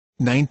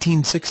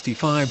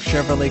1965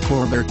 Chevrolet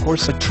Corvair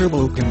Corsa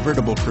Turbo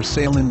Convertible for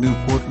sale in New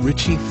Port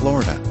Richey,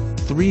 Florida,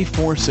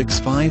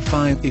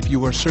 34655. If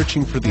you are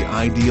searching for the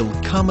ideal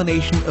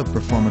combination of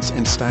performance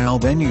and style,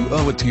 then you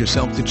owe it to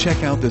yourself to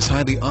check out this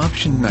highly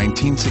optioned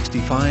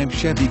 1965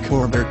 Chevy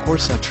Corvair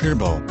Corsa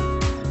Turbo.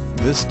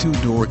 This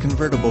two-door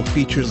convertible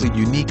features a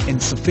unique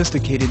and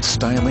sophisticated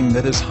styling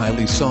that is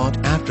highly sought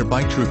after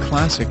by true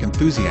classic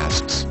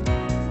enthusiasts.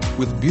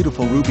 With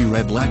beautiful ruby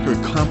red lacquer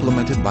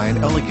complemented by an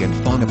elegant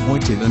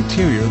fawn-appointed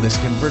interior, this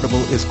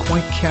convertible is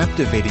quite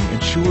captivating and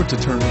sure to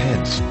turn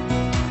heads.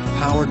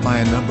 Powered by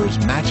a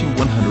numbers-matching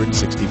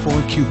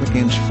 164 cubic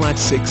inch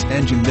flat-six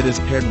engine that is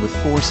paired with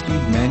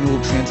 4-speed manual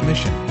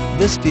transmission,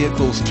 this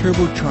vehicle's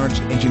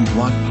turbocharged engine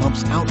block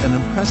pumps out an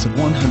impressive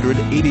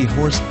 180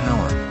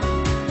 horsepower.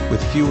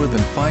 With fewer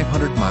than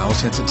 500 miles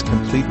since its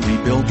complete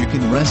rebuild, you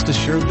can rest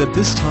assured that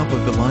this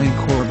top-of-the-line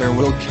Corvair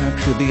will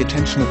capture the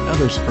attention of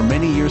others for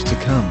many years to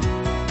come.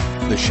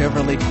 The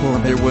Chevrolet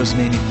Corvair was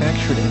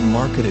manufactured and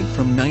marketed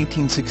from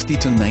 1960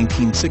 to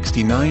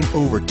 1969,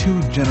 over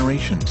 2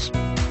 generations.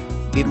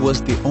 It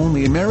was the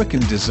only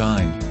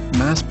American-designed,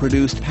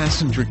 mass-produced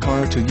passenger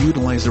car to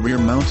utilize a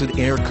rear-mounted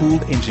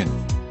air-cooled engine.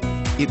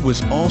 It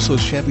was also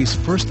Chevy's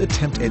first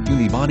attempt at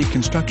uni-body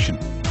construction.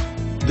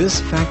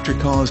 This factor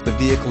caused the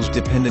vehicle's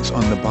dependence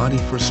on the body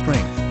for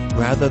strength,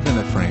 rather than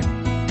a frame.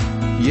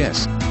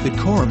 Yes, the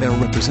Corvair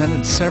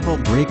represented several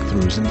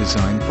breakthroughs in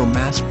design for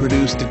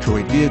mass-produced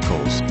Detroit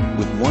vehicles,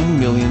 with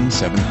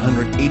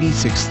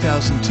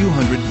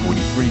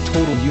 1,786,243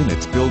 total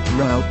units built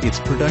throughout its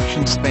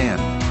production span.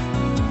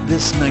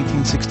 This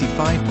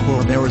 1965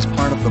 Corvair is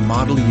part of the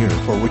model year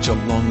for which a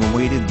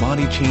long-awaited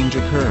body change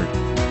occurred.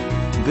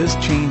 This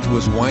change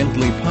was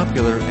wildly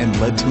popular and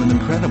led to an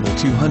incredible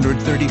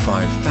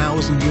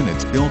 235,000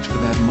 units built for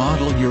that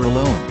model year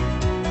alone.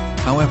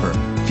 However,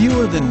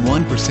 fewer than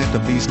 1%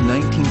 of these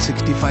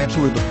 1965s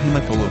were the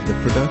pinnacle of the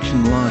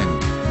production line,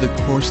 the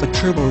Corsa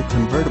Turbo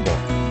Convertible.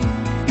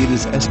 It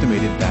is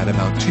estimated that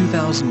about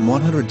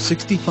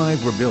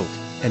 2,165 were built,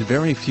 and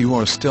very few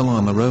are still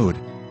on the road.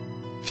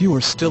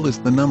 Fewer still is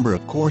the number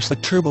of Corsa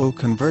Turbo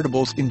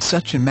Convertibles in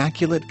such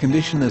immaculate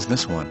condition as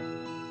this one.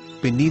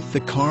 Beneath the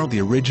car, the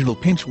original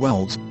pinch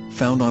welds,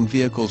 found on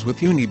vehicles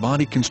with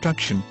uni-body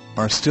construction,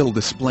 are still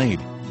displayed.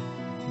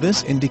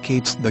 This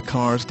indicates the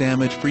car's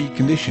damage-free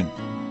condition.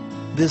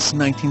 This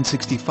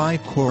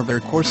 1965 Corvair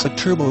Corsa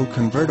Turbo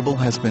Convertible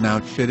has been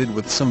outfitted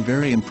with some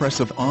very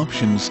impressive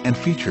options and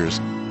features,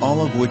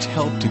 all of which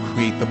help to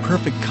create the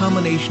perfect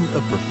combination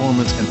of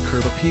performance and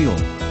curb appeal.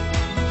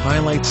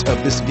 Highlights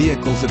of this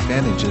vehicle's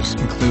advantages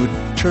include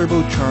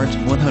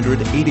turbocharged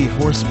 180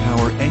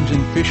 horsepower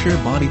engine, Fisher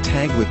body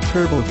tag with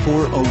Turbo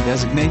 4.0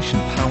 designation,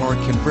 power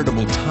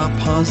convertible top,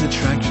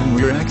 Positraction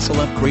rear axle,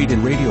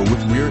 upgraded radio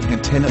with rear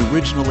antenna,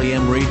 original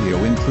AM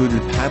radio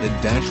included, padded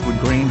dashwood,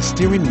 grain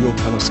steering wheel,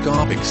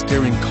 telescopic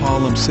steering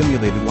column,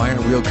 simulated wire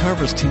wheel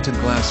covers, tinted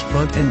glass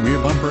front and rear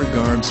bumper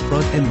guards,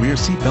 front and rear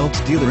seat belts,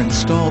 dealer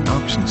installed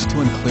options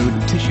to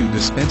include tissue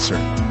dispenser,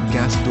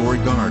 gas door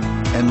guard,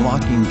 and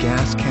locking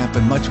gas cap,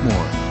 and much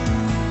more.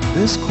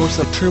 This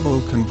Corsa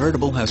Turbo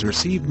Convertible has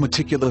received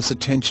meticulous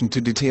attention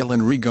to detail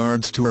in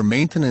regards to her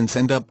maintenance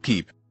and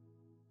upkeep.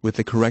 With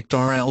the correct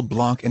RL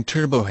block and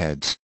turbo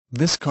heads,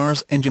 this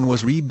car's engine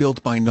was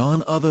rebuilt by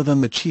none other than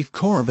the chief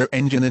Corvair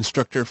engine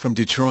instructor from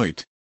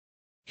Detroit.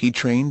 He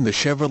trained the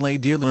Chevrolet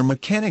dealer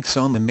mechanics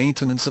on the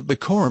maintenance of the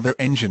Corvair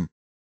engine.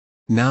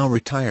 Now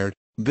retired,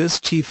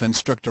 this chief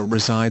instructor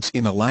resides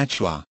in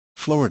Alachua,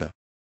 Florida.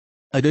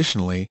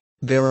 Additionally,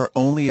 there are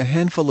only a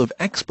handful of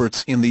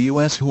experts in the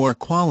U.S. who are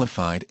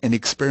qualified and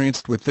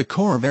experienced with the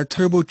Corvair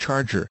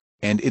Turbocharger,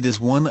 and it is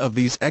one of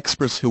these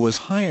experts who was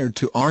hired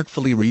to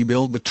artfully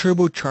rebuild the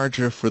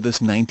turbocharger for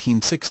this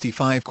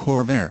 1965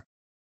 Corvair.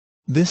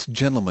 This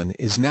gentleman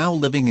is now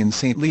living in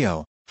St.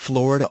 Leo,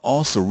 Florida,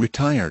 also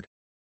retired.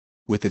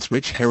 With its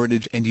rich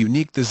heritage and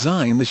unique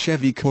design, the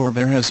Chevy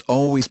Corvair has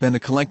always been a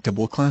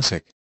collectible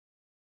classic.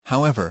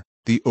 However,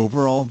 the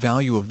overall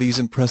value of these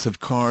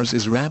impressive cars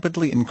is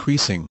rapidly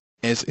increasing,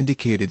 as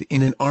indicated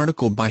in an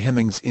article by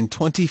Hemmings in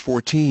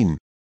 2014.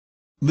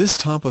 This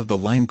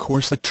top-of-the-line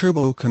Corsa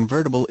Turbo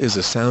Convertible is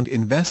a sound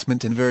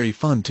investment and very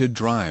fun to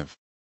drive.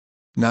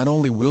 Not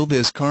only will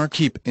this car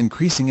keep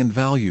increasing in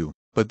value,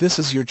 but this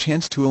is your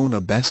chance to own a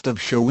Best of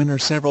Show winner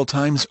several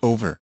times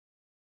over.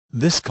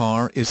 This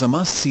car is a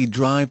must-see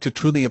drive to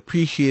truly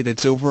appreciate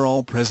its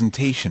overall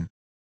presentation.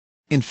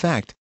 In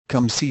fact,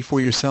 come see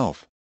for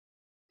yourself.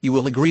 You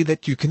will agree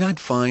that you cannot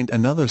find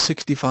another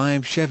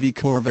 65 Chevy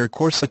Corvair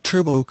Corsa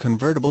Turbo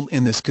Convertible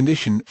in this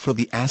condition for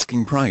the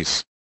asking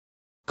price.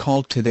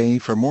 Call today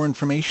for more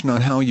information on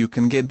how you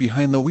can get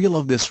behind the wheel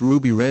of this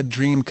ruby red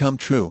dream come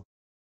true.